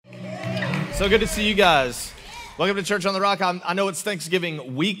So good to see you guys. Welcome to Church on the Rock. I know it's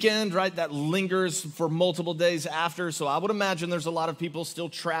Thanksgiving weekend, right? That lingers for multiple days after. So I would imagine there's a lot of people still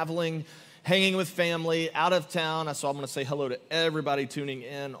traveling, hanging with family, out of town. So I'm going to say hello to everybody tuning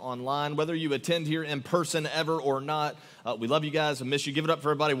in online, whether you attend here in person ever or not. We love you guys. I miss you. Give it up for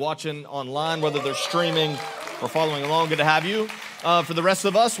everybody watching online, whether they're streaming or following along. Good to have you. For the rest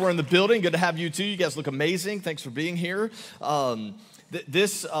of us, we're in the building. Good to have you too. You guys look amazing. Thanks for being here.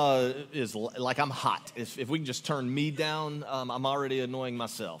 This is like I'm hot. If we can just turn me down, I'm already annoying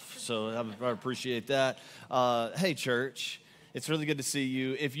myself. So I appreciate that. Hey, church, it's really good to see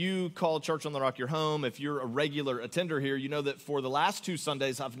you. If you call Church on the Rock your home, if you're a regular attender here, you know that for the last 2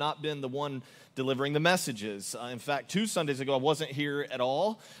 Sundays, I've not been the one delivering the messages. In fact, 2 Sundays ago, I wasn't here at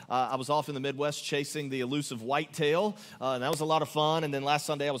all. I was off in the Midwest chasing the elusive whitetail, and that was a lot of fun. And then last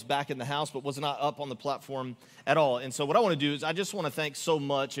Sunday, I was back in the house, but was not up on the platform at all. And so what I want to do is I just want to thank so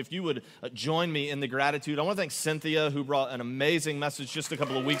much. If you would join me in the gratitude, I want to thank Cynthia, who brought an amazing message just a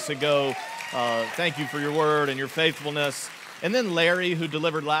couple of weeks ago. Thank you for your word and your faithfulness. And then Larry, who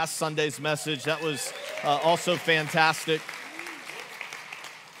delivered last Sunday's message. That was also fantastic.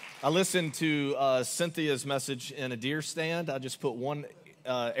 I listened to Cynthia's message in a deer stand. I just put one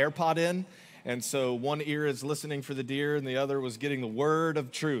AirPod in, and so one ear is listening for the deer, and the other was getting the word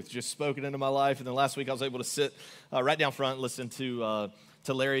of truth just spoken into my life. And then last week I was able to sit right down front and listen to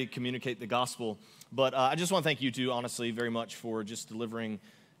Larry communicate the gospel. But I just want to thank you two, honestly, very much for just delivering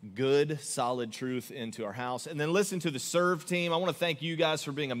good, solid truth into our house. And then listen to the Serve team. I want to thank you guys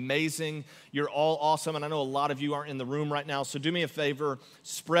for being amazing. You're all awesome, and I know a lot of you aren't in the room right now, so do me a favor,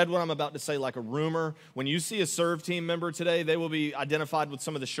 spread what I'm about to say like a rumor. When you see a Serve team member today, they will be identified with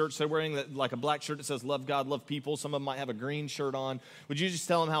some of the shirts they're wearing, like a black shirt that says love God, love people. Some of them might have a green shirt on. Would you just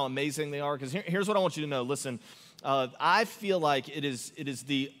tell them how amazing they are? Because here's what I want you to know. Listen, I feel like it is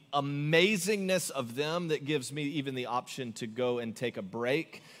the amazingness of them that gives me even the option to go and take a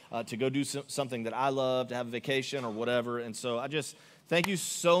break, to go do something that I love, to have a vacation or whatever. And so I just thank you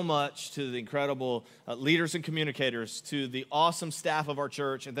so much to the incredible leaders and communicators, to the awesome staff of our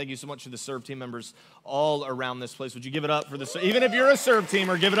church, and thank you so much to the Serve team members all around this place. Would you give it up for this? Even if you're a Serve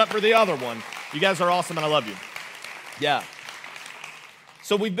teamer, give it up for the other one. You guys are awesome, and I love you. Yeah.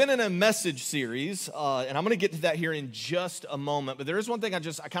 So we've been in a message series, and I'm going to get to that here in just a moment. But there is one thing I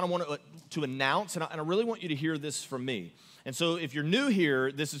kind of want to announce, and I really want you to hear this from me. And so if you're new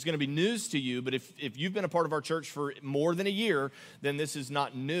here, this is going to be news to you. But if you've been a part of our church for more than a year, then this is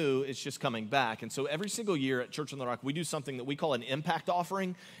not new. It's just coming back. And so every single year at Church on the Rock, we do something that we call an impact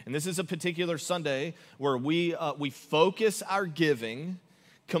offering. And this is a particular Sunday where we focus our giving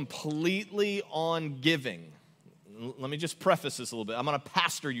completely on giving. Let me just preface this a little bit. I'm going to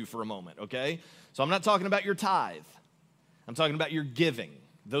pastor you for a moment, okay? So I'm not talking about your tithe. I'm talking about your giving.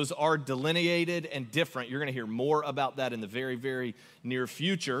 Those are delineated and different. You're going to hear more about that in the very, very near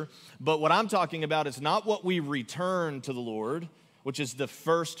future. But what I'm talking about is not what we return to the Lord, which is the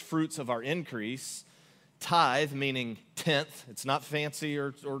first fruits of our increase. Tithe, meaning tenth. It's not fancy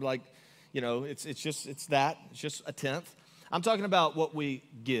or like, it's just a tenth. I'm talking about what we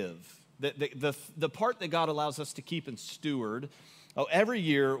give. The part that God allows us to keep and steward. Every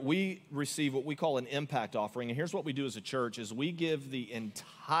year we receive what we call an impact offering. And here's what we do as a church is we give the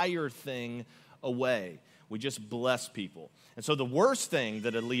entire thing away. We just bless people. And so the worst thing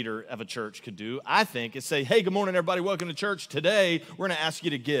that a leader of a church could do, I think, is say, hey, good morning, everybody. Welcome to church. Today, we're going to ask you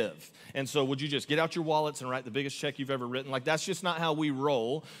to give. And so would you just get out your wallets and write the biggest check you've ever written? Like, that's just not how we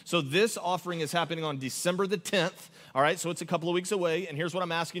roll. So this offering is happening on December the 10th. All right, so it's a couple of weeks away. And here's what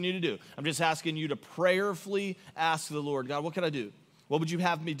I'm asking you to do. I'm just asking you to prayerfully ask the Lord, God, what can I do? What would you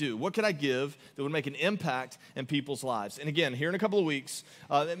have me do? What could I give that would make an impact in people's lives? And again, here in a couple of weeks,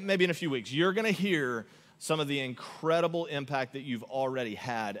 maybe in a few weeks, you're going to hear some of the incredible impact that you've already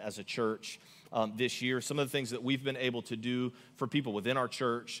had as a church this year, some of the things that we've been able to do for people within our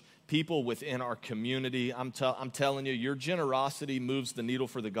church, people within our community. I'm telling you, your generosity moves the needle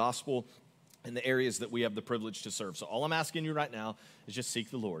for the gospel in the areas that we have the privilege to serve. So all I'm asking you right now is just seek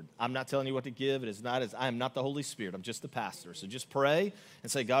the Lord. I'm not telling you what to give. I am not the Holy Spirit. I'm just the pastor. So just pray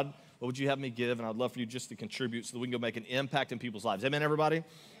and say, God, what would you have me give? And I'd love for you just to contribute so that we can go make an impact in people's lives. Amen, everybody?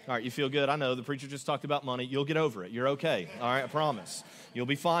 All right, you feel good? I know the preacher just talked about money. You'll get over it. You're okay. All right, I promise. You'll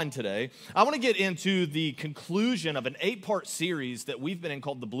be fine today. I want to get into the conclusion of an 8-part series that we've been in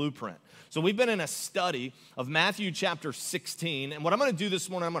called The Blueprint. So we've been in a study of Matthew chapter 16, and what I'm going to do this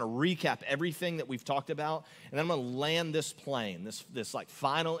morning, I'm going to recap everything that we've talked about, and then I'm going to land this plane, this like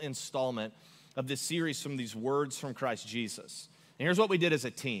final installment of this series from these words from Christ Jesus. And here's what we did as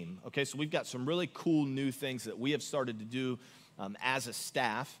a team. Okay, so we've got some really cool new things that we have started to do as a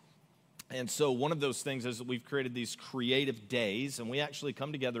staff. And so one of those things is that we've created these creative days, and we actually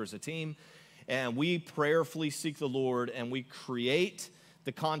come together as a team, and we prayerfully seek the Lord, and we create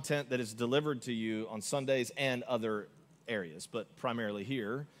the content that is delivered to you on Sundays and other areas, but primarily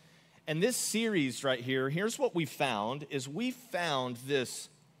here. And this series right here, here's what we found, is we found this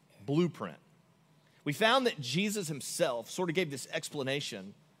blueprint. We found that Jesus himself sort of gave this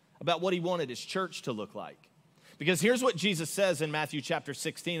explanation about what he wanted his church to look like. Because here's what Jesus says in Matthew chapter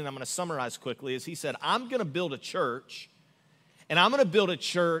 16, and I'm going to summarize quickly, is he said, I'm going to build a church, and I'm going to build a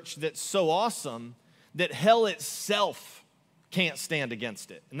church that's so awesome that hell itself can't stand against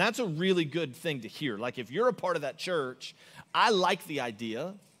it. And that's a really good thing to hear. Like if you're a part of that church, I like the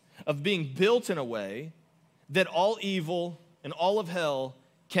idea of being built in a way that all evil and all of hell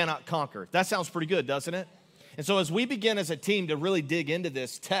cannot conquer. That sounds pretty good, doesn't it? And so as we begin as a team to really dig into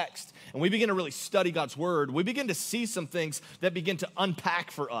this text and we begin to really study God's word, we begin to see some things that begin to unpack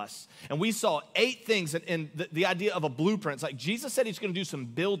for us. And we saw 8 things in the idea of a blueprint. It's like Jesus said he's going to do some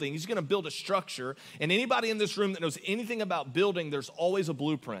building. He's going to build a structure. And anybody in this room that knows anything about building, there's always a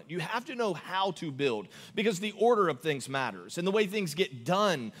blueprint. You have to know how to build because the order of things matters and the way things get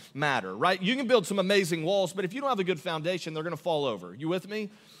done matter, right? You can build some amazing walls, but if you don't have a good foundation, they're going to fall over. You with me?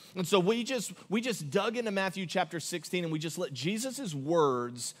 And so we just dug into Matthew chapter 16 and we just let Jesus'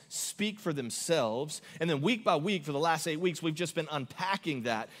 words speak for themselves. And then week by week for the last 8 weeks, we've just been unpacking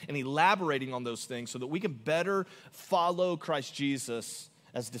that and elaborating on those things so that we can better follow Christ Jesus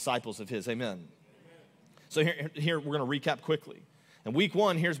as disciples of his. Amen. So here we're going to recap quickly. And week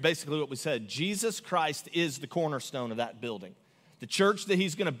 1, here's basically what we said. Jesus Christ is the cornerstone of that building. The church that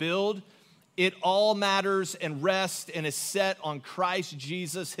he's going to build, it all matters and rests and is set on Christ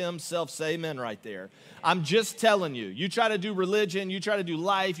Jesus himself. Say amen right there. I'm just telling you, you try to do religion, you try to do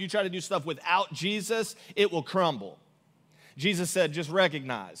life, you try to do stuff without Jesus, it will crumble. Jesus said, just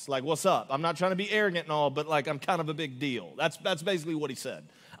recognize, like, what's up? I'm not trying to be arrogant and all, but like, I'm kind of a big deal. That's basically what he said.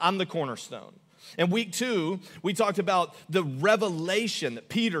 I'm the cornerstone. In week 2, we talked about the revelation that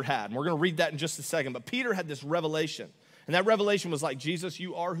Peter had. And we're going to read that in just a second. But Peter had this revelation. And that revelation was like, Jesus,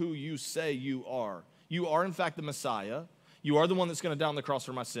 you are who you say you are. You are, in fact, the Messiah. You are the one that's going to die on the cross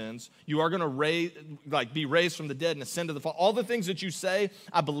for my sins. You are going to be raised from the dead and ascend to the Father. All the things that you say,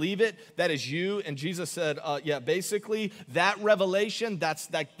 I believe it. That is you. And Jesus said, basically, that revelation, that's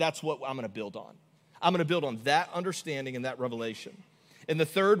what I'm going to build on. I'm going to build on that understanding and that revelation. In the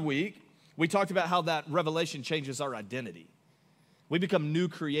 3rd week, we talked about how that revelation changes our identity. We become new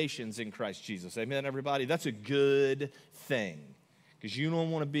creations in Christ Jesus. Amen, everybody? That's a good thing because you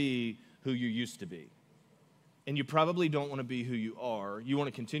don't want to be who you used to be. And you probably don't want to be who you are. You want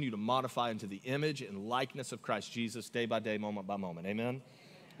to continue to modify into the image and likeness of Christ Jesus day by day, moment by moment. Amen?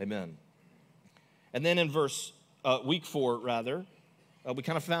 Amen. And then in week 4, we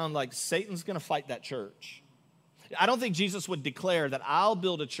kind of found like Satan's going to fight that church. I don't think Jesus would declare that I'll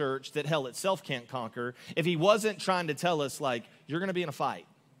build a church that hell itself can't conquer if he wasn't trying to tell us, like, you're going to be in a fight.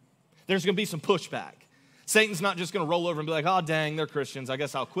 There's going to be some pushback. Satan's not just going to roll over and be like, oh, dang, they're Christians. I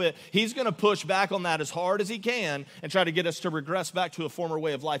guess I'll quit. He's going to push back on that as hard as he can and try to get us to regress back to a former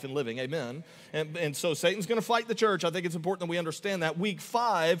way of life and living. Amen. And so Satan's going to fight the church. I think it's important that we understand that. Week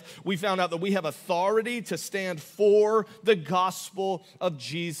 5, we found out that we have authority to stand for the gospel of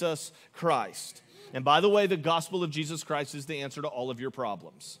Jesus Christ. And by the way, the gospel of Jesus Christ is the answer to all of your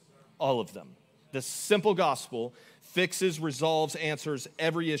problems. All of them. The simple gospel fixes, resolves, answers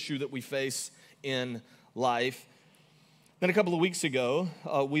every issue that we face in life. Then a couple of weeks ago,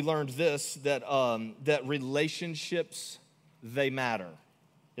 we learned this, that relationships, they matter.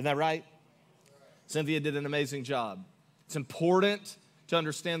 Isn't that right? Cynthia did an amazing job. It's important to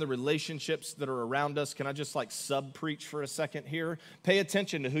understand the relationships that are around us. Can I just like sub-preach for a second here? Pay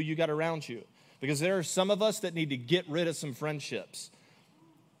attention to who you got around you. Because there are some of us that need to get rid of some friendships.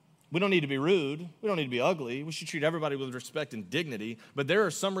 We don't need to be rude. We don't need to be ugly. We should treat everybody with respect and dignity. But there are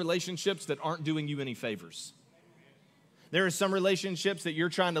some relationships that aren't doing you any favors. There are some relationships that you're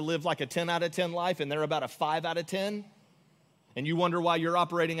trying to live like a 10 out of 10 life, and they're about a 5 out of 10. And you wonder why you're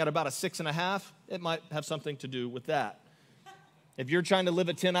operating at about a 6.5. It might have something to do with that. If you're trying to live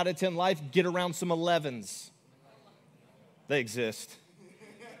a 10 out of 10 life, get around some 11s. They exist.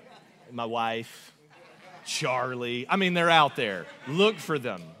 My wife, Charlie. I mean, they're out there. Look for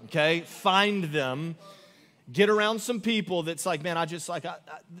them, okay? Find them. Get around some people that's like, man, I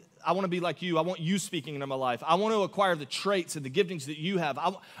want to be like you. I want you speaking into my life. I want to acquire the traits and the giftings that you have.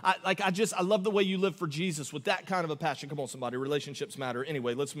 I love the way you live for Jesus with that kind of a passion. Come on, somebody. Relationships matter.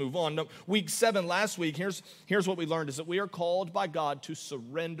 Anyway, let's move on. No, week 7, last week, here's what we learned is that we are called by God to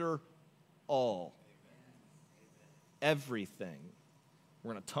surrender all. Everything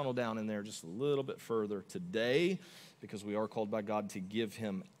We're going to tunnel down in there just a little bit further today because we are called by God to give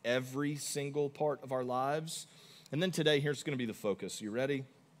him every single part of our lives. And then today, here's going to be the focus. You ready?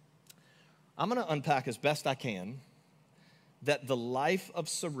 I'm going to unpack as best I can that the life of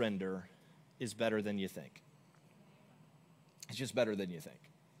surrender is better than you think. It's just better than you think.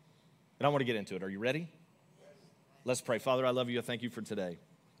 And I want to get into it. Are you ready? Let's pray. Father, I love you. I thank you for today.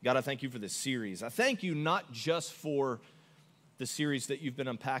 God, I thank you for this series. I thank you not just for the series that you've been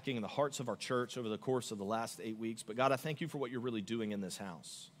unpacking in the hearts of our church over the course of the last 8 weeks, but God, I thank you for what you're really doing in this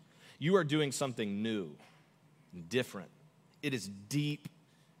house. You are doing something new and different. It is deep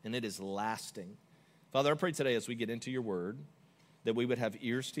and it is lasting. Father, I pray today as we get into your word that we would have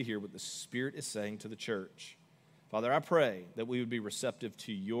ears to hear what the Spirit is saying to the church. Father, I pray that we would be receptive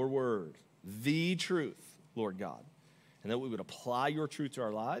to your word, the truth, Lord God, and that we would apply your truth to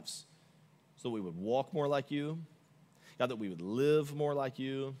our lives so that we would walk more like you, God, that we would live more like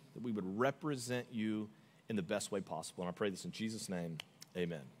you, that we would represent you in the best way possible. And I pray this in Jesus' name,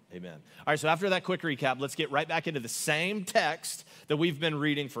 amen. Amen. All right, so after that quick recap, let's get right back into the same text that we've been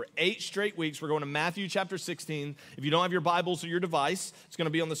reading for 8 straight weeks. We're going to Matthew chapter 16. If you don't have your Bibles or your device, it's going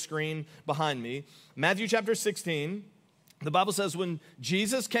to be on the screen behind me. Matthew chapter 16, the Bible says when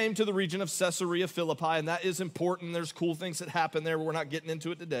Jesus came to the region of Caesarea Philippi, and that is important, there's cool things that happen there, but we're not getting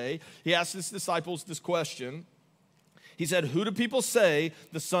into it today. He asked his disciples this question. He said, who do people say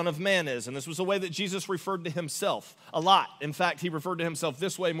the Son of Man is? And this was a way that Jesus referred to himself a lot. In fact, he referred to himself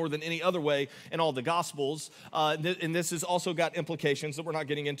this way more than any other way in all the Gospels. And this has also got implications that we're not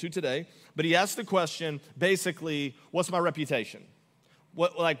getting into today. But he asked the question, basically, what's my reputation?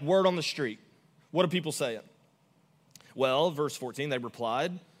 What, like word on the street? What do people say it? Well, verse 14, they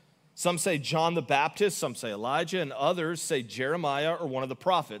replied, some say John the Baptist, some say Elijah, and others say Jeremiah or one of the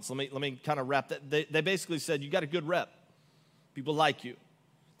prophets. Let me kind of wrap that. They basically said, you got a good rep. People like you.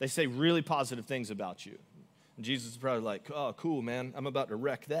 They say really positive things about you. And Jesus is probably like, oh, cool, man. I'm about to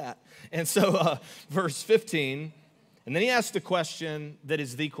wreck that. And so verse 15, and then he asked the question that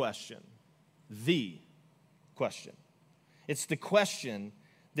is the question. The question. It's the question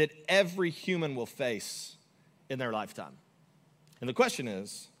that every human will face in their lifetime. And the question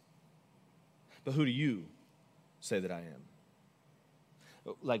is, but who do you say that I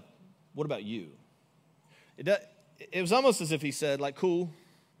am? Like, what about you? It was almost as if he said, like, cool,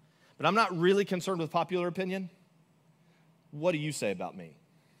 but I'm not really concerned with popular opinion. What do you say about me?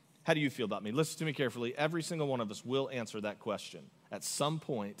 How do you feel about me? Listen to me carefully. Every single one of us will answer that question at some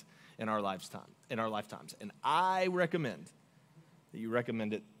point in our lifetimes. And I recommend that you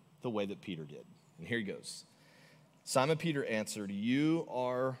recommend it the way that Peter did. And here he goes. Simon Peter answered, you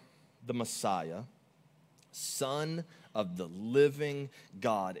are the Messiah, Son of the living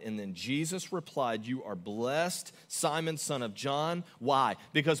God. And then Jesus replied, you are blessed, Simon, son of John. Why?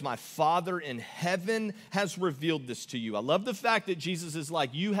 Because my Father in heaven has revealed this to you. I love the fact that Jesus is like,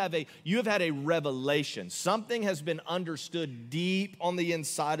 you have had a revelation. Something has been understood deep on the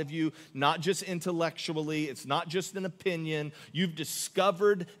inside of you, not just intellectually. It's not just an opinion. You've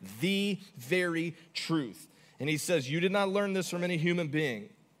discovered the very truth. And he says, you did not learn this from any human being.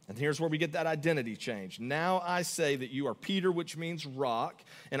 And here's where we get that identity change. Now I say that you are Peter, which means rock.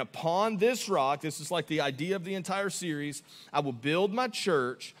 And upon this rock, this is like the idea of the entire series, I will build my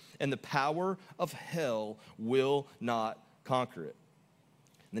church, and the power of hell will not conquer it.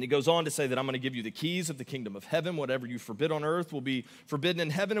 And then he goes on to say that I'm going to give you the keys of the kingdom of heaven. Whatever you forbid on earth will be forbidden in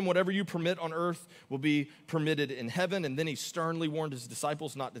heaven, and whatever you permit on earth will be permitted in heaven. And then he sternly warned his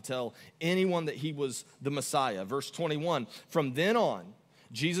disciples not to tell anyone that he was the Messiah. Verse 21, from then on,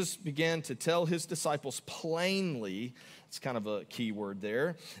 Jesus began to tell his disciples plainly, it's kind of a key word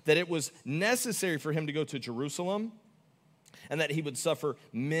there, that it was necessary for him to go to Jerusalem and that he would suffer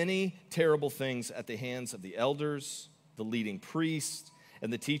many terrible things at the hands of the elders, the leading priests,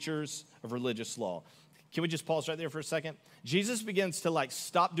 and the teachers of religious law. Can we just pause right there for a second? Jesus begins to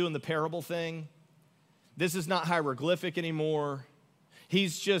stop doing the parable thing. This is not hieroglyphic anymore.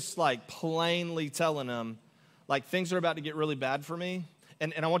 He's just plainly telling them, things are about to get really bad for me.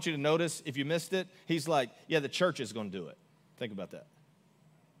 And I want you to notice, if you missed it, he's like, yeah, the church is going to do it. Think about that.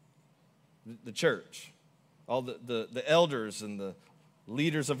 The church, all the elders and the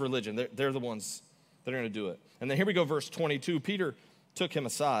leaders of religion, they're the ones that are going to do it. And then here we go, verse 22. Peter took him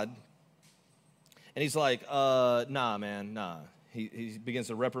aside, and he's like, nah, man, nah. He begins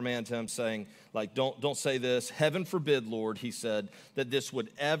to reprimand him, saying, don't say this. Heaven forbid, Lord, he said, that this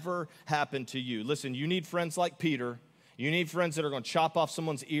would ever happen to you. Listen, you need friends like Peter. You need friends that are going to chop off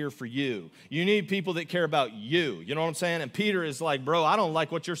someone's ear for you. You need people that care about you. You know what I'm saying? And Peter is like, bro, I don't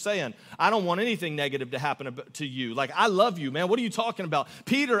like what you're saying. I don't want anything negative to happen to you. Like, I love you, man. What are you talking about?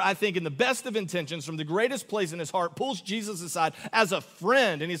 Peter, I think, in the best of intentions, from the greatest place in his heart, pulls Jesus aside as a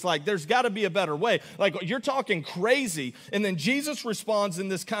friend. And he's like, there's got to be a better way. Like, you're talking crazy. And then Jesus responds in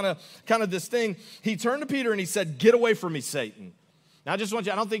this kind of this thing. He turned to Peter and he said, get away from me, Satan. Now, I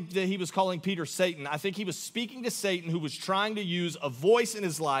don't think that he was calling Peter Satan. I think he was speaking to Satan, who was trying to use a voice in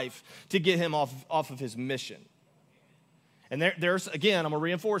his life to get him off of his mission. And there's, again, I'm going to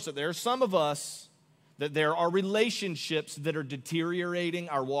reinforce it. There are some of us that there are relationships that are deteriorating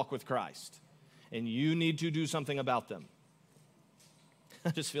our walk with Christ. And you need to do something about them. I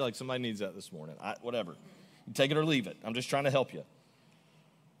just feel like somebody needs that this morning. Whatever. Take it or leave it. I'm just trying to help you.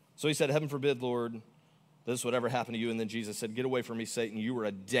 So he said, heaven forbid, Lord, this would ever happen to you. And then Jesus said, get away from me, Satan. You are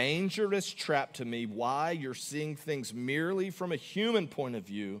a dangerous trap to me. Why? You're seeing things merely from a human point of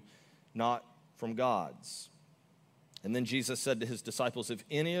view, not from God's. And then Jesus said to his disciples, if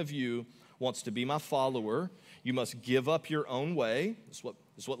any of you wants to be my follower, you must give up your own way. This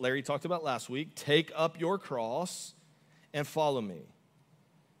is what Larry talked about last week. Take up your cross and follow me.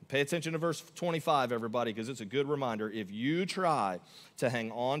 Pay attention to verse 25, everybody, because it's a good reminder. If you try to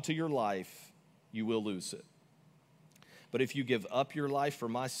hang on to your life, you will lose it. But if you give up your life for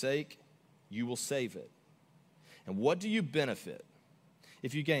my sake, you will save it. And what do you benefit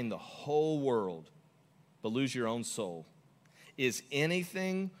if you gain the whole world but lose your own soul? Is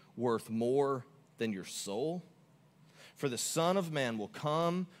anything worth more than your soul? For the Son of Man will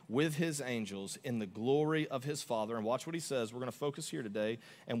come with his angels in the glory of his Father. And watch what he says. We're going to focus here today.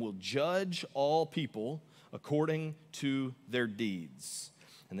 And will judge all people according to their deeds.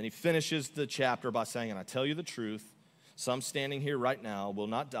 And then he finishes the chapter by saying, and I tell you the truth, some standing here right now will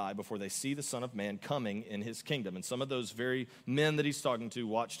not die before they see the Son of Man coming in his kingdom. And some of those very men that he's talking to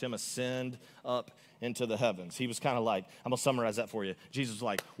watched him ascend up into the heavens. He was kind of like, I'm going to summarize that for you. Jesus was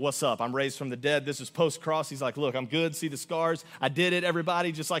like, what's up? I'm raised from the dead. This is post-cross. He's like, look, I'm good. See the scars. I did it,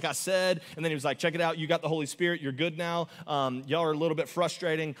 everybody, just like I said. And then he was like, check it out. You got the Holy Spirit. You're good now. Y'all are a little bit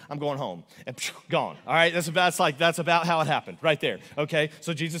frustrating. I'm going home. And gone. All right, that's about how it happened right there. Okay,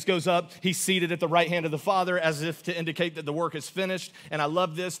 so Jesus goes up. He's seated at the right hand of the Father as if to indicate that the work is finished. And I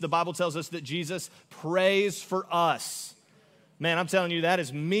love this. The Bible tells us that Jesus prays for us. Man, I'm telling you, that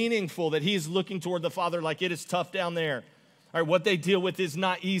is meaningful, that he's looking toward the Father like it is tough down there. All right, what they deal with is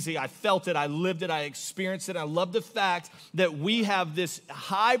not easy. I felt it, I lived it, I experienced it. I love the fact that we have this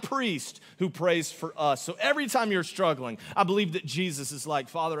high priest who prays for us. So every time you're struggling, I believe that Jesus is like,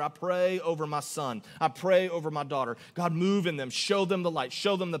 Father, I pray over my son. I pray over my daughter. God, move in them, show them the light,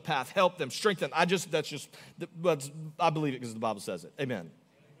 show them the path, help them, strengthen them. I believe it because the Bible says it. Amen.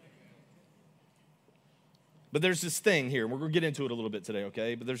 But there's this thing here, we're going to get into it a little bit today,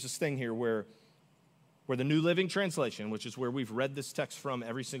 okay? But there's this thing here where the New Living Translation, which is where we've read this text from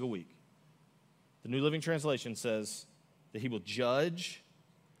every single week, the New Living Translation says that he will judge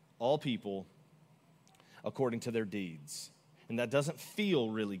all people according to their deeds. And that doesn't feel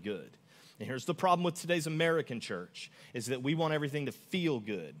really good. And here's the problem with today's American church, is that we want everything to feel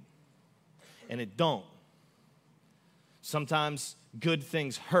good. And it don't. Sometimes good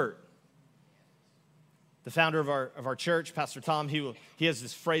things hurt. The founder of our church, Pastor Tom, he has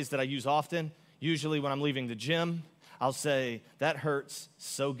this phrase that I use often. Usually when I'm leaving the gym, I'll say, that hurts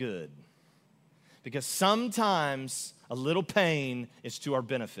so good. Because sometimes a little pain is to our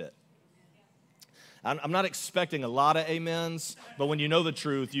benefit. I'm not expecting a lot of amens, but when you know the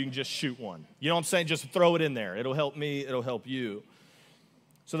truth, you can just shoot one. You know what I'm saying? Just throw it in there. It'll help me. It'll help you.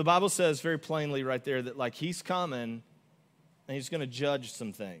 So the Bible says very plainly right there that like he's coming and he's going to judge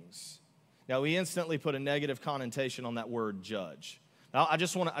some things. Now, we instantly put a negative connotation on that word judge. Now, I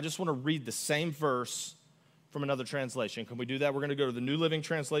just want to read the same verse from another translation. Can we do that? We're going to go to the New Living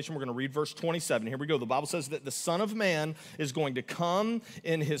Translation. We're going to read verse 27. Here we go. The Bible says that the Son of Man is going to come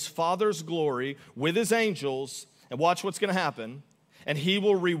in his Father's glory with his angels, and watch what's going to happen, and he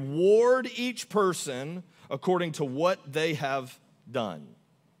will reward each person according to what they have done.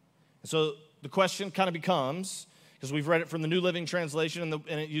 So the question kind of becomes, because we've read it from the New Living Translation,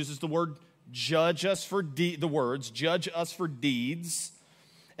 and it uses the word judge us for judge us for deeds.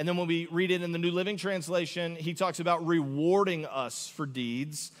 And then when we read it in the New Living Translation, he talks about rewarding us for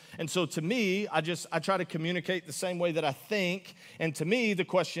deeds. And so to me, I try to communicate the same way that I think. And to me, the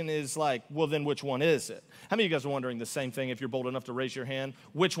question is like, well, then which one is it? How many of you guys are wondering the same thing if you're bold enough to raise your hand?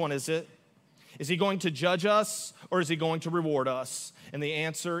 Which one is it? Is he going to judge us or is he going to reward us? And the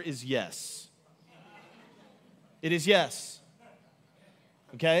answer is yes. It is yes.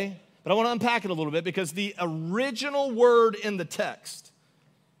 Okay? But I want to unpack it a little bit because the original word in the text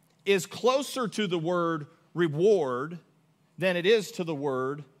is closer to the word reward than it is to the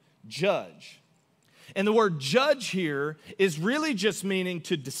word judge. And the word judge here is really just meaning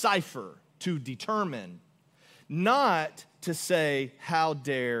to decipher, to determine, not to say, how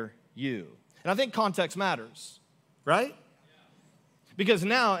dare you? And I think context matters, right? Because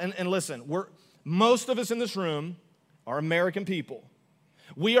now, and listen, most of us in this room are American people.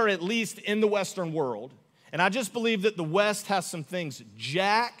 We are at least in the Western world. And I just believe that the West has some things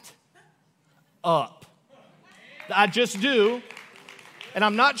jacked up. I just do. And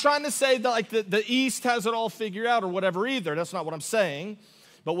I'm not trying to say that like the East has it all figured out or whatever either. That's not what I'm saying.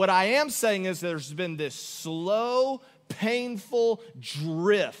 But what I am saying is there's been this slow, painful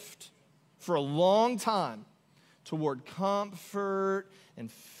drift for a long time toward comfort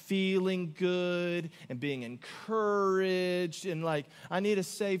and feeling good and being encouraged and like, I need a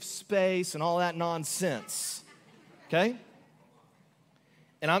safe space and all that nonsense, okay?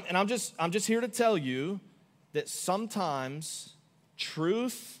 And I'm just here to tell you that sometimes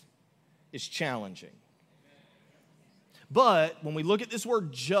truth is challenging. But when we look at this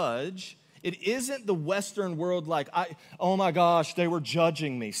word judge, it isn't the Western world like, oh my gosh, they were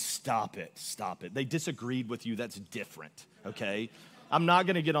judging me. Stop it. They disagreed with you. That's different, okay? I'm not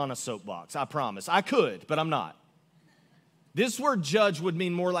going to get on a soapbox, I promise. I could, but I'm not. This word judge would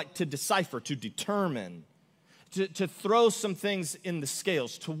mean more like to decipher, to determine, to throw some things in the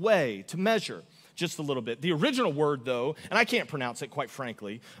scales, to weigh, to measure just a little bit. The original word, though, and I can't pronounce it quite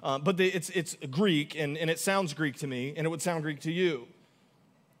frankly, but it's Greek, and it sounds Greek to me, and it would sound Greek to you.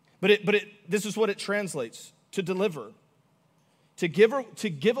 But this is what it translates: to deliver, to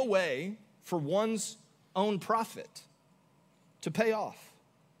give away for one's own profit, to pay off,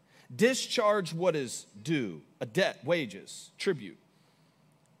 discharge what is due, a debt, wages, tribute.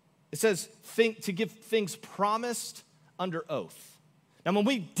 It says to give things promised under oath. Now, when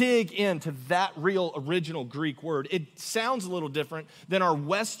we dig into that real original Greek word, it sounds a little different than our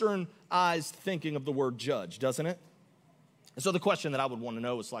Westernized thinking of the word judge, doesn't it? And so the question that I would want to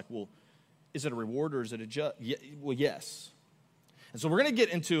know is like, well, is it a reward or is it a judge? Yeah, well, yes. And so we're going to get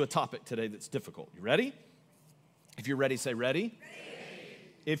into a topic today that's difficult. You ready? If you're ready, say ready. Ready.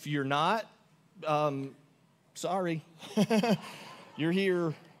 If you're not, sorry. You're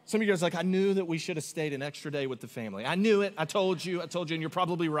here. Some of you guys are like, I knew that we should have stayed an extra day with the family. I knew it. I told you, and you're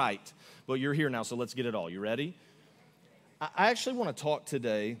probably right. But you're here now, so let's get it all. You ready? I actually want to talk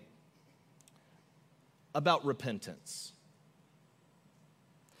today about repentance.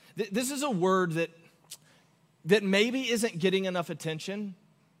 This is a word that maybe isn't getting enough attention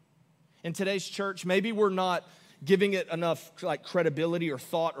in today's church. Maybe we're not giving it enough like credibility or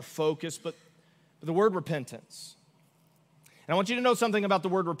thought or focus, but the word repentance. And I want you to know something about the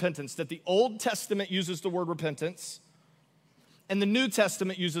word repentance, that the Old Testament uses the word repentance and the New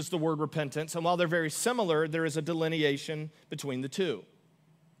Testament uses the word repentance. And while they're very similar, there is a delineation between the two.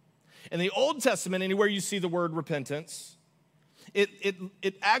 In the Old Testament, anywhere you see the word repentance,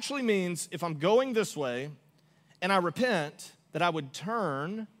 it actually means if I'm going this way and I repent, that I would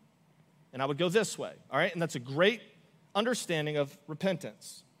turn and I would go this way, all right? And that's a great understanding of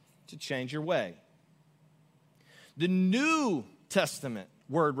repentance, to change your way. The New Testament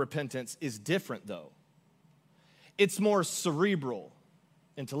word repentance is different, though. It's more cerebral,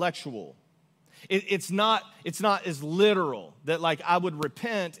 intellectual. It's not as literal that like I would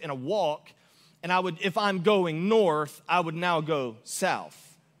repent in a walk and I would, if I'm going north, I would now go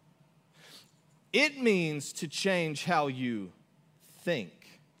south. It means to change how you think.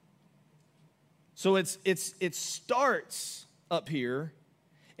 So it starts up here,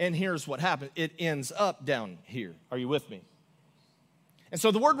 and here's what happens. It ends up down here. Are you with me? And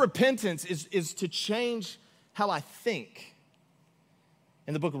so the word repentance is to change how I think.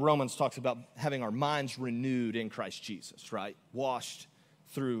 And the book of Romans talks about having our minds renewed in Christ Jesus, right? Washed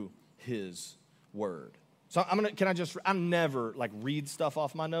through his word. So I never like read stuff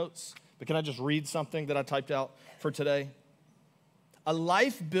off my notes, but can I just read something that I typed out for today? A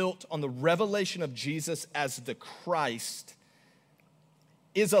life built on the revelation of Jesus as the Christ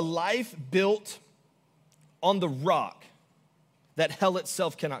is a life built on the rock that hell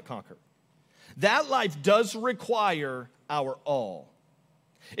itself cannot conquer. That life does require our all.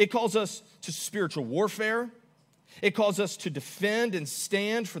 It calls us to spiritual warfare. It calls us to defend and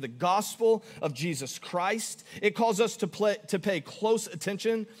stand for the gospel of Jesus Christ. It calls us to pay close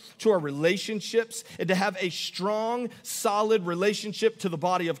attention to our relationships and to have a strong, solid relationship to the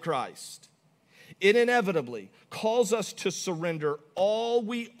body of Christ. It inevitably calls us to surrender all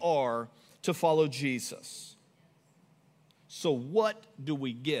we are to follow Jesus. So what do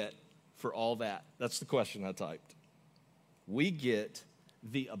we get for all that? That's the question I typed. We get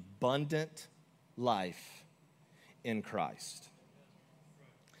the abundant life in Christ.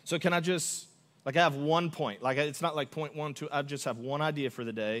 So can I just, I have one point. It's not like point 1, 2. I just have one idea for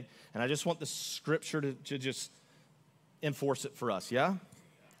the day, and I just want the scripture to just enforce it for us, yeah?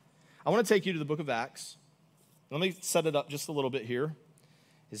 I want to take you to the book of Acts. Let me set it up just a little bit here.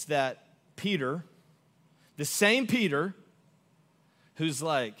 Is that Peter, the same Peter who's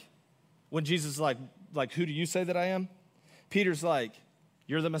like, when Jesus is like, who do you say that I am? Peter's like,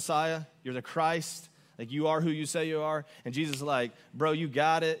 you're the Messiah, you're the Christ, like you are who you say you are. And Jesus is like, bro, you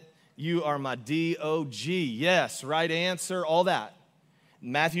got it. You are my D-O-G. Yes, right answer, all that.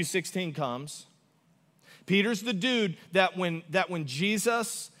 Matthew 16 comes. Peter's the dude that when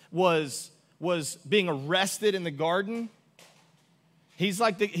Jesus was being arrested in the garden, he's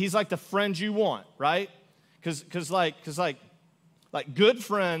like the friend you want, right? Because good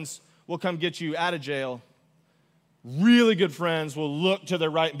friends will come get you out of jail. Really good friends will look to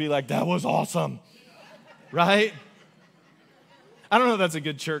their right and be like, that was awesome, right? I don't know if that's a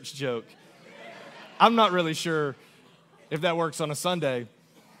good church joke. I'm not really sure if that works on a Sunday.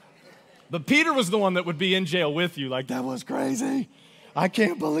 But Peter was the one that would be in jail with you, like, that was crazy. I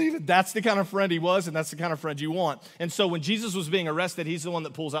can't believe it. That's the kind of friend he was, and that's the kind of friend you want. And so when Jesus was being arrested, he's the one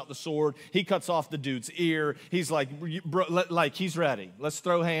that pulls out the sword. He cuts off the dude's ear. He's like, he's ready. Let's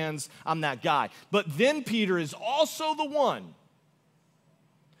throw hands. I'm that guy. But then Peter is also the one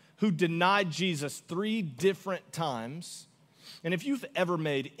who denied Jesus 3 different times. And if you've ever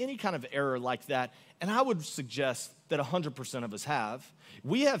made any kind of error like that, and I would suggest that 100% of us have,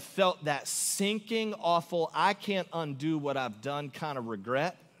 we have felt that sinking, awful, I can't undo what I've done kind of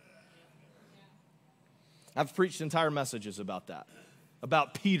regret. I've preached entire messages about that,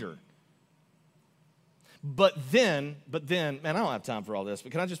 about Peter. But then, man, I don't have time for all this,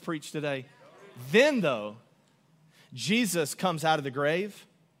 but can I just preach today? Then, though, Jesus comes out of the grave,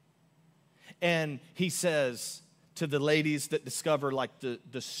 and he says to the ladies that discover, like,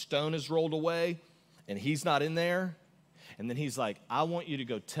 the stone is rolled away, and he's not in there. And then he's like, I want you to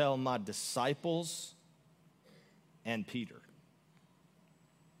go tell my disciples and Peter.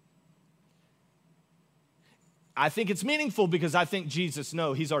 I think it's meaningful because I think Jesus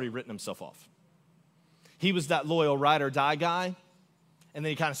knows he's already written himself off. He was that loyal ride or die guy, and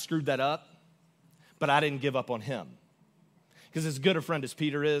then he kind of screwed that up. But I didn't give up on him. Because as good a friend as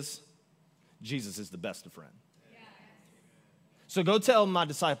Peter is, Jesus is the best of friends. So go tell my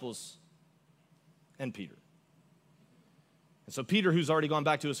disciples and Peter. And so Peter, who's already gone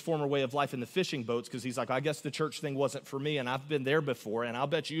back to his former way of life in the fishing boats, because he's like, I guess the church thing wasn't for me, and I've been there before, and I'll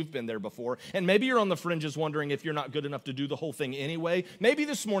bet you've been there before. And maybe you're on the fringes wondering if you're not good enough to do the whole thing anyway. Maybe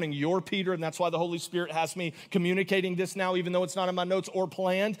this morning you're Peter, and that's why the Holy Spirit has me communicating this now, even though it's not in my notes or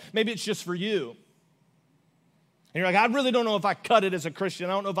planned. Maybe it's just for you. And you're like, I really don't know if I cut it as a Christian.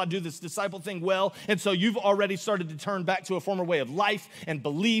 I don't know if I do this disciple thing well. And so you've already started to turn back to a former way of life and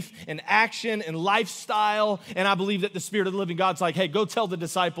belief and action and lifestyle. And I believe that the Spirit of the living God's like, hey, go tell the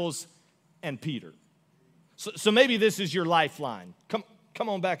disciples and Peter. So maybe this is your lifeline. Come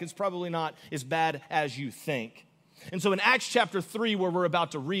on back. It's probably not as bad as you think. And so in Acts chapter 3, where we're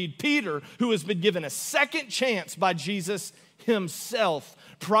about to read, Peter, who has been given a second chance by Jesus himself,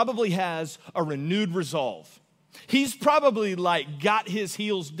 probably has a renewed resolve. He's probably got his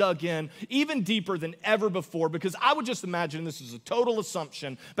heels dug in even deeper than ever before, because I would just imagine, this is a total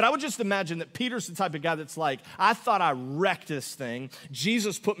assumption, but I would just imagine that Peter's the type of guy that's like, I thought I wrecked this thing.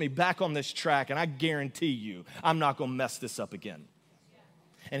 Jesus put me back on this track, and I guarantee you I'm not going to mess this up again.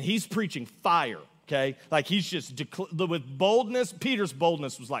 And he's preaching fire, okay? Like he's just, with boldness. Peter's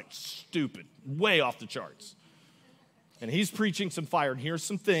boldness was like stupid, way off the charts. And he's preaching some fire, and here's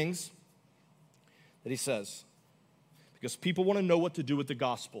some things that he says. Because people want to know what to do with the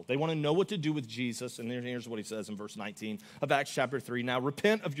gospel. They want to know what to do with Jesus. And here's what he says in verse 19 of Acts chapter 3. Now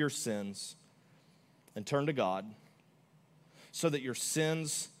repent of your sins and turn to God so that your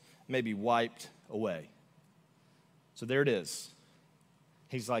sins may be wiped away. So there it is.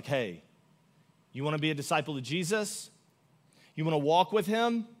 He's like, hey, you want to be a disciple of Jesus? You want to walk with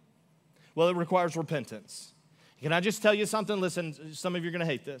him? Well, it requires repentance. Can I just tell you something? Listen, some of you are going to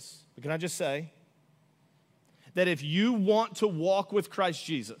hate this, but can I just say that if you want to walk with Christ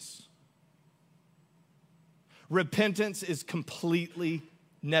Jesus, repentance is completely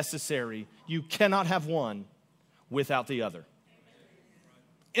necessary. You cannot have one without the other.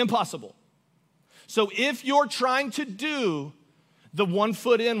 Impossible. So if you're trying to do the 1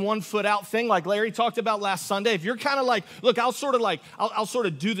 foot in, 1 foot out thing like Larry talked about last Sunday, if you're kind of like, look, I'll sort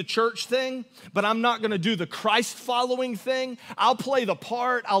of do the church thing, but I'm not going to do the Christ following thing. I'll play the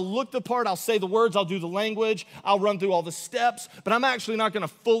part. I'll look the part. I'll say the words. I'll do the language. I'll run through all the steps, but I'm actually not going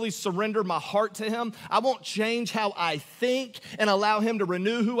to fully surrender my heart to him. I won't change how I think and allow him to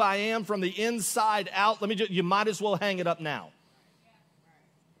renew who I am from the inside out. You might as well hang it up now.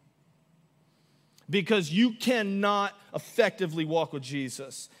 Because you cannot effectively walk with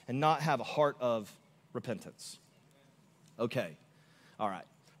Jesus and not have a heart of repentance. Okay, all right.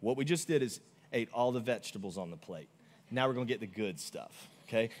 What we just did is ate all the vegetables on the plate. Now we're going to get the good stuff,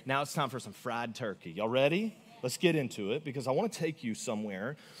 okay? Now it's time for some fried turkey. Y'all ready? Let's get into it because I want to take you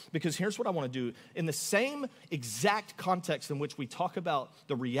somewhere because here's what I want to do. In the same exact context in which we talk about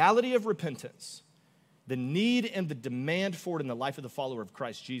the reality of repentance, the need and the demand for it in the life of the follower of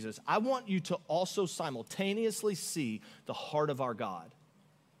Christ Jesus, I want you to also simultaneously see the heart of our God.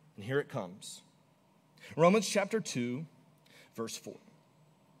 And here it comes. Romans chapter 2, verse 4.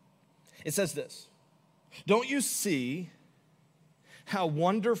 It says this, don't you see how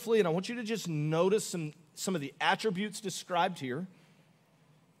wonderfully, and I want you to just notice some of the attributes described here.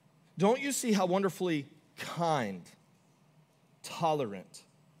 Don't you see how wonderfully kind, tolerant,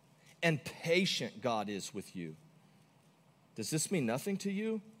 and patient God is with you? Does this mean nothing to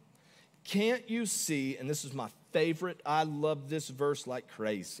you? Can't you see, and this is my favorite, I love this verse like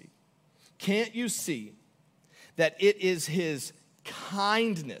crazy. Can't you see that it is his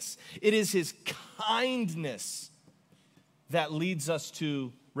kindness, that leads us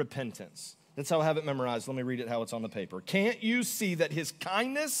to repentance? That's how I have it memorized. Let me read it how it's on the paper. Can't you see that his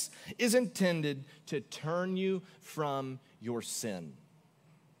kindness is intended to turn you from your sin?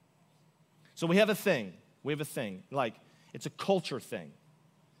 So we have a thing, like it's a culture thing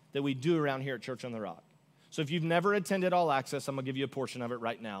that we do around here at Church on the Rock. So if you've never attended All Access, I'm going to give you a portion of it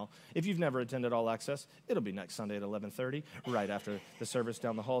right now. If you've never attended All Access, it'll be next Sunday at 11:30, right after the service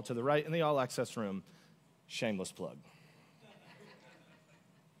down the hall to the right in the All Access room. Shameless plug.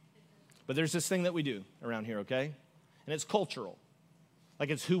 But there's this thing that we do around here, okay? And it's cultural. Like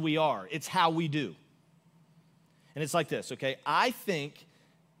it's who we are. It's how we do. And it's like this, okay? I think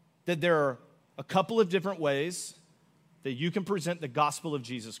that there are a couple of different ways that you can present the gospel of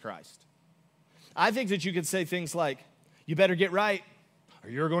Jesus Christ. I think that you could say things like, you better get right or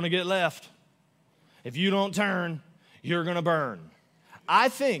you're going to get left. If you don't turn, you're going to burn. I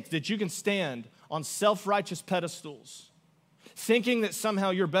think that you can stand on self-righteous pedestals thinking that somehow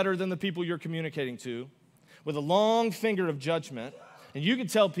you're better than the people you're communicating to with a long finger of judgment. And you can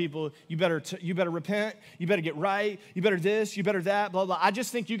tell people, you better repent, you better get right, you better this, you better that, blah, blah. I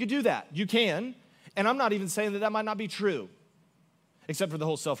just think you could do that. You can. And I'm not even saying that might not be true. Except for the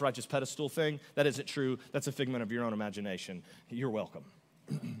whole self-righteous pedestal thing. That isn't true. That's a figment of your own imagination. You're welcome.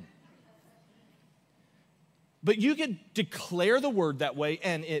 But you could declare the word that way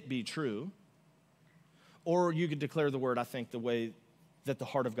and it be true. Or you could declare the word, I think, the way that the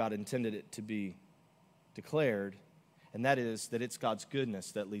heart of God intended it to be declared. And that is that it's God's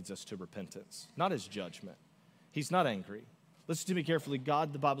goodness that leads us to repentance, not his judgment. He's not angry. Listen to me carefully.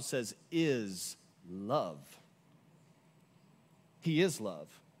 God, the Bible says, is love. He is love.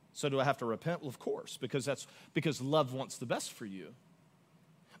 So do I have to repent? Well, of course, because love wants the best for you.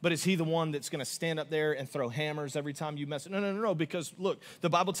 But is he the one that's going to stand up there and throw hammers every time you mess? No, because look, the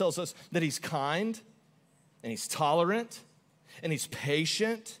Bible tells us that he's kind and he's tolerant and he's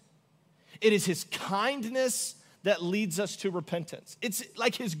patient. It is his kindness that leads us to repentance. It's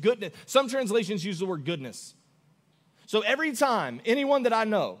like his goodness. Some translations use the word goodness. So every time anyone that I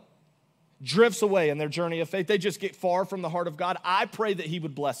know drifts away in their journey of faith, they just get far from the heart of God, I pray that he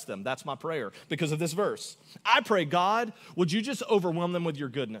would bless them. That's my prayer because of this verse. I pray, God, would you just overwhelm them with your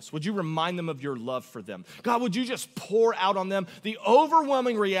goodness? Would you remind them of your love for them? God, would you just pour out on them the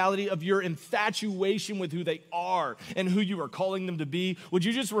overwhelming reality of your infatuation with who they are and who you are calling them to be? Would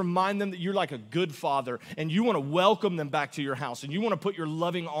you just remind them that you're like a good father and you want to welcome them back to your house and you want to put your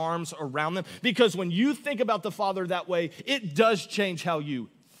loving arms around them? Because when you think about the Father that way, it does change how you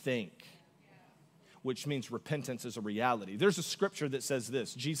think. Which means repentance is a reality. There's a scripture that says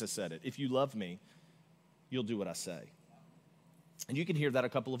this. Jesus said it. If you love me, you'll do what I say. And you can hear that a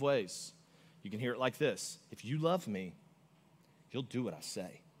couple of ways. You can hear it like this. If you love me, you'll do what I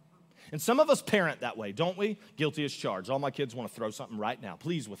say. And some of us parent that way, don't we? Guilty as charged. All my kids want to throw something right now.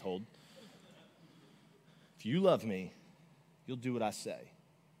 Please withhold. If you love me, you'll do what I say.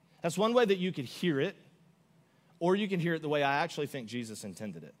 That's one way that you could hear it, or you can hear it the way I actually think Jesus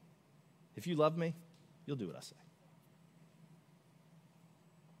intended it. If you love me, you'll do what I say.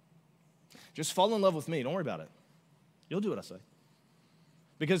 Just fall in love with me. Don't worry about it. You'll do what I say.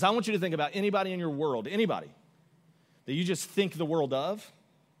 Because I want you to think about anybody in your world, anybody, that you just think the world of,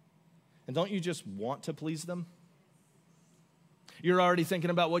 and don't you just want to please them? You're already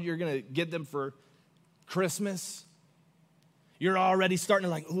thinking about what you're going to get them for Christmas. You're already starting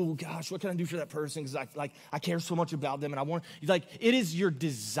to oh gosh, what can I do for that person? Because I care so much about them, and I want, it is your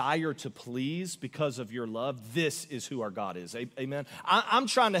desire to please because of your love. This is who our God is, amen? I'm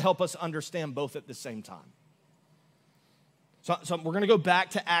trying to help us understand both at the same time. So we're going to go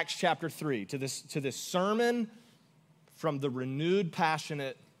back to Acts chapter 3, to this sermon from the renewed,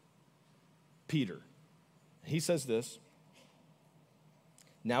 passionate Peter. He says this,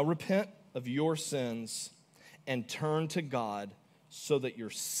 "Now repent of your sins and turn to God so that your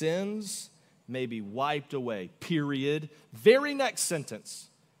sins may be wiped away." Period. Very next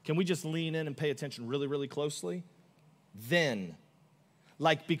sentence. Can we just lean in and pay attention really, really closely? Then,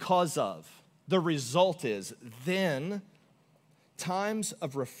 because of. The result is, then times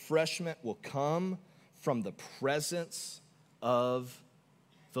of refreshment will come from the presence of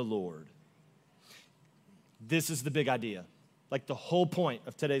the Lord. This is the big idea. The whole point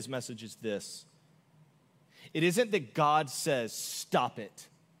of today's message is this. It isn't that God says, stop it.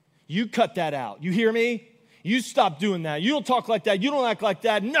 You cut that out. You hear me? You stop doing that. You don't talk like that. You don't act like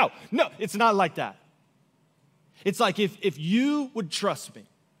that. No, it's not like that. It's like if you would trust me,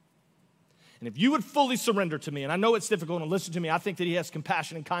 and if you would fully surrender to me, and I know it's difficult, and listen to me, I think that he has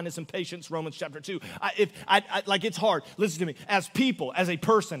compassion and kindness and patience, Romans chapter 2. It's hard. Listen to me. As people, as a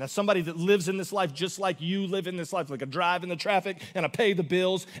person, as somebody that lives in this life just like you live in this life, I drive in the traffic, and I pay the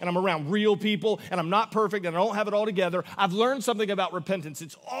bills, and I'm around real people, and I'm not perfect, and I don't have it all together, I've learned something about repentance.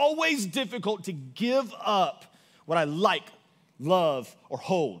 It's always difficult to give up what I like, love, or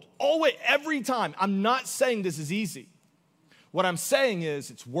hold. Always, every time. I'm not saying this is easy. What I'm saying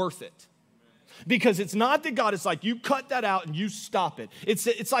is it's worth it. Because it's not that God is you cut that out and you stop it.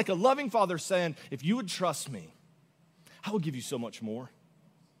 It's like a loving father saying, if you would trust me, I will give you so much more.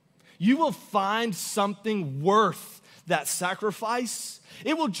 You will find something worth that sacrifice.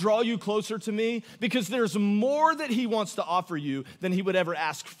 It will draw you closer to me because there's more that he wants to offer you than he would ever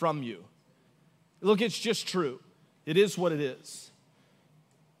ask from you. Look, it's just true. It is what it is.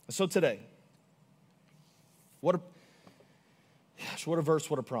 So today, what a verse,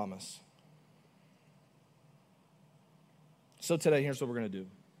 what a promise. So today, here's what we're going to do.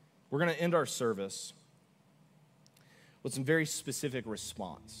 We're going to end our service with some very specific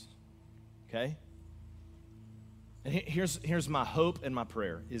response, okay? And here's my hope and my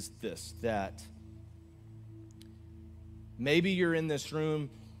prayer is this, that maybe you're in this room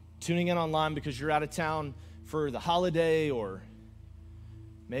tuning in online because you're out of town for the holiday, or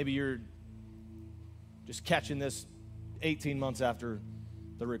maybe you're just catching this 18 months after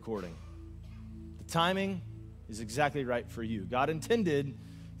the recording. The timing is exactly right for you. God intended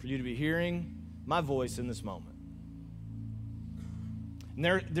for you to be hearing my voice in this moment. And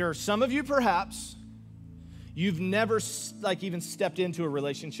there are some of you, perhaps, you've never even stepped into a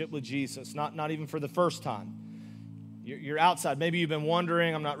relationship with Jesus, not even for the first time. You're outside. Maybe you've been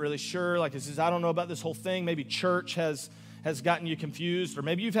wondering, I'm not really sure, I don't know about this whole thing. Maybe church has gotten you confused, or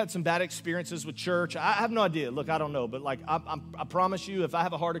maybe you've had some bad experiences with church. I have no idea. Look, I don't know, but I promise you, if I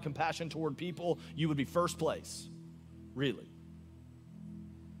have a heart of compassion toward people, you would be first place, really.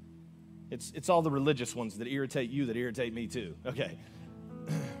 It's all the religious ones that irritate you that irritate me too. Okay.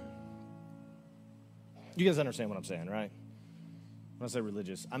 You guys understand what I'm saying, right? When I say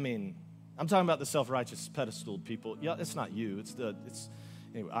religious, I'm talking about the self-righteous pedestaled people. Yeah, it's not you.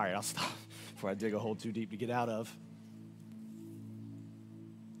 Anyway, all right, I'll stop before I dig a hole too deep to get out of.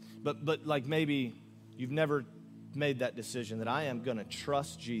 But maybe you've never made that decision that I am going to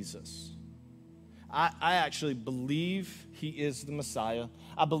trust Jesus. I actually believe he is the Messiah.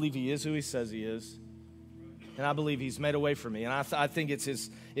 I believe he is who he says he is. And I believe he's made a way for me. And I think it's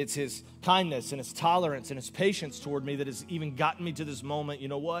his kindness and his tolerance and his patience toward me that has even gotten me to this moment. You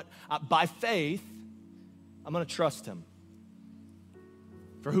know what? By faith, I'm going to trust him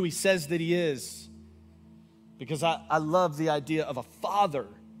for who he says that he is, because I love the idea of a father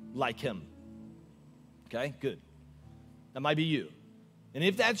like him. Okay, good. That might be you. And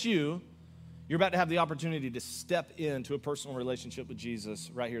if that's you, you're about to have the opportunity to step into a personal relationship with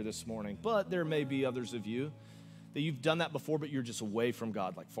Jesus right here this morning. But there may be others of you that you've done that before, but you're just away from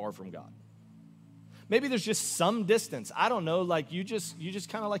God, far from God. Maybe there's just some distance. I don't know, you just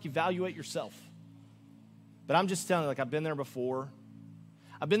kind of evaluate yourself. But I'm just telling you, I've been there before.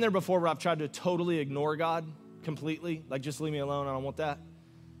 I've been there before where I've tried to totally ignore God completely. Just leave me alone, I don't want that.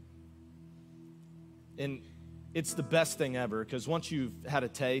 And it's the best thing ever, because once you've had a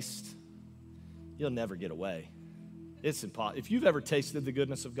taste, you'll never get away. It's impossible. If you've ever tasted the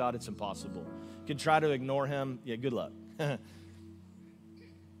goodness of God, it's impossible. You can try to ignore him. Yeah, good luck.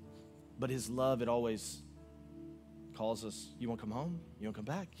 But his love, it always calls us, you want to come home? You want to come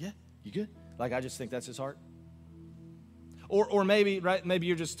back? Yeah, you good? Like, I just think that's his heart. Or maybe, right, maybe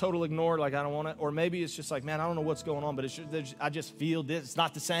you're just total ignore, like, I don't want it. Or maybe it's just like, man, I don't know what's going on, but I just feel this. It's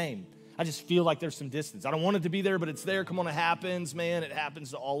not the same. I just feel like there's some distance. I don't want it to be there, but it's there. Come on, it happens, man. It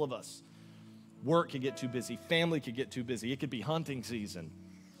happens to all of us. Work could get too busy. Family could get too busy. It could be hunting season.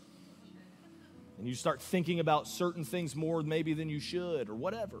 And you start thinking about certain things more maybe than you should or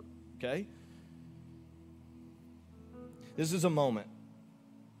whatever, okay? This is a moment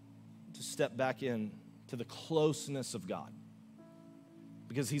to step back in to the closeness of God.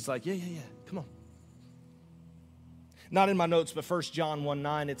 Because he's like, yeah, come on. Not in my notes, but 1 John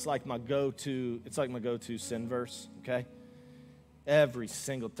 1:9, it's like my go-to sin verse, okay? Every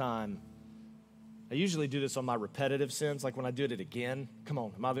single time. I usually do this on my repetitive sins, like when I do it again. Come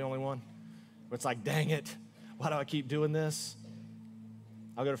on, am I the only one? Where it's like, dang it, why do I keep doing this?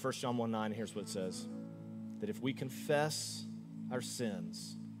 I'll go to 1 John 1:9, and here's what it says. That if we confess our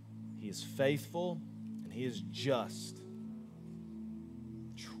sins, he is faithful and he is just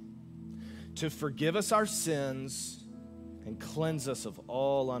to forgive us our sins and cleanse us of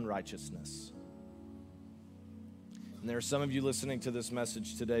all unrighteousness. And there are some of you listening to this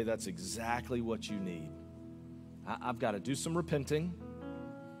message today, that's exactly what you need. I've got to do some repenting,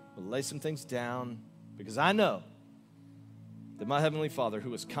 lay some things down, because I know that my Heavenly Father,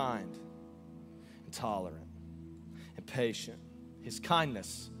 who is kind and tolerant and patient, his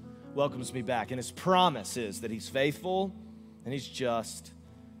kindness welcomes me back. And his promise is that he's faithful and he's just.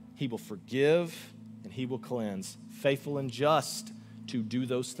 He will forgive and he will cleanse. Faithful and just to do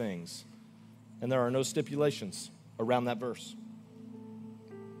those things. And there are no stipulations around that verse.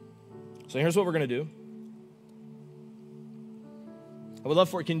 So here's what we're going to do. I would love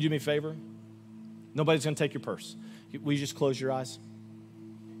for you, can you do me a favor? Nobody's going to take your purse. Will you just close your eyes?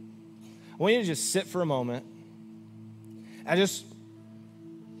 I want you to just sit for a moment. I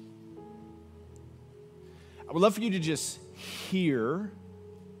would love for you to just hear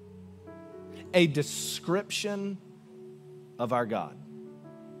a description of our God.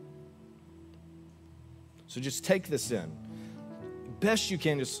 So just take this in. Best you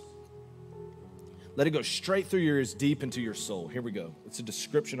can, just let it go straight through your ears, deep into your soul. Here we go. It's a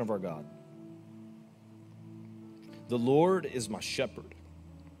description of our God. The Lord is my shepherd.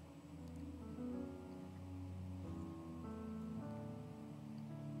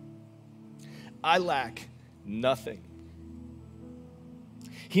 I lack nothing.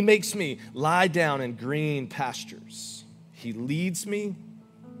 He makes me lie down in green pastures. He leads me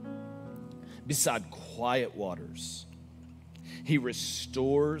beside quiet waters. He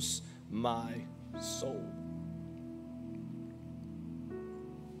restores my soul.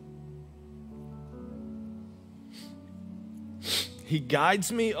 He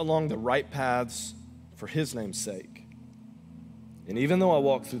guides me along the right paths for his name's sake. And even though I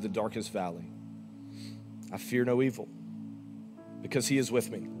walk through the darkest valley, I fear no evil, because he is with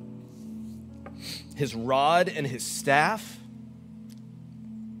me. His rod and his staff,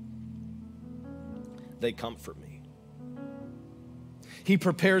 they comfort me. He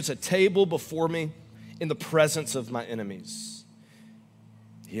prepares a table before me in the presence of my enemies.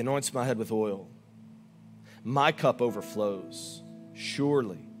 He anoints my head with oil. My cup overflows.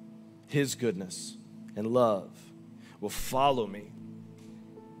 Surely his goodness and love will follow me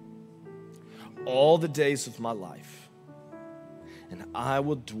all the days of my life, and I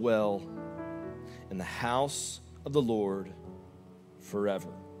will dwell in the house of the Lord forever.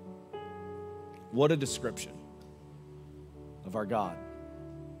 What a description of our God.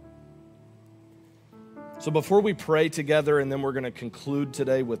 So before we pray together, and then we're going to conclude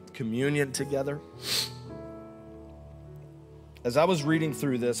today with communion together, as I was reading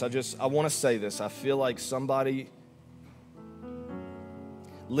through this, I want to say this. I feel like somebody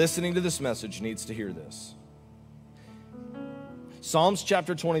listening to this message needs to hear this. Psalms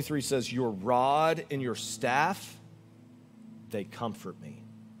chapter 23 says, your rod and your staff, they comfort me.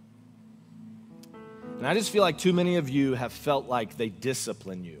 And I just feel like too many of you have felt like they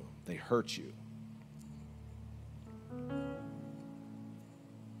discipline you, they hurt you.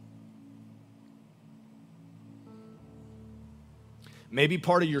 Maybe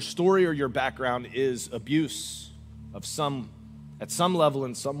part of your story or your background is abuse at some level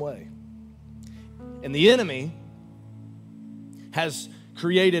in some way. And the enemy has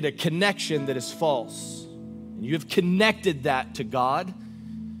created a connection that is false. And you have connected that to God.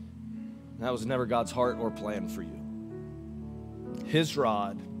 And that was never God's heart or plan for you. His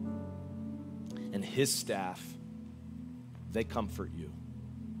rod and his staff they comfort you.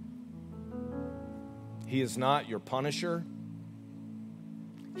 He is not your punisher.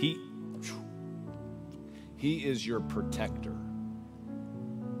 He is your protector.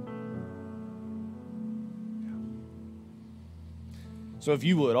 So if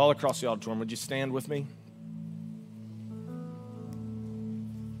you would, all across the auditorium, would you stand with me?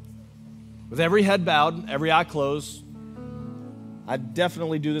 With every head bowed, every eye closed, I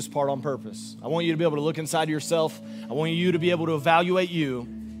definitely do this part on purpose. I want you to be able to look inside yourself. I want you to be able to evaluate you.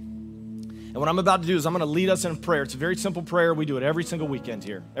 And what I'm about to do is I'm going to lead us in prayer. It's a very simple prayer. We do it every single weekend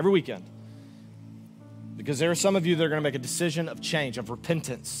here, every weekend. Because there are some of you that are going to make a decision of change, of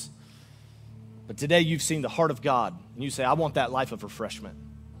repentance. But today you've seen the heart of God, and you say, I want that life of refreshment.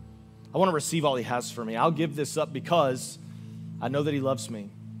 I want to receive all he has for me. I'll give this up because I know that he loves me,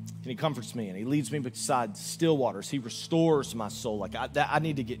 and he comforts me, and he leads me beside still waters. He restores my soul. Like I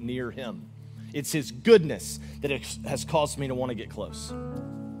need to get near him. It's his goodness that has caused me to want to get close.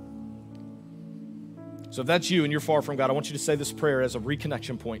 So if that's you and you're far from God, I want you to say this prayer as a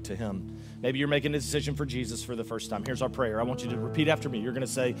reconnection point to him. Maybe you're making a decision for Jesus for the first time. Here's our prayer. I want you to repeat after me. You're going to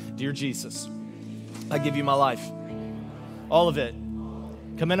say, Dear Jesus, I give you my life, all of it.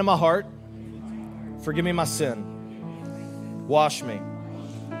 Come into my heart. Forgive me my sin. Wash me.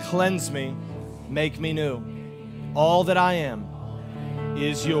 Cleanse me. Make me new. All that I am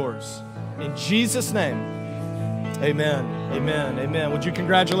is yours. In Jesus' name, amen, amen, amen. Would you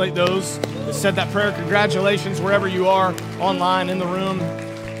congratulate those that said that prayer? Congratulations wherever you are, online, in the room.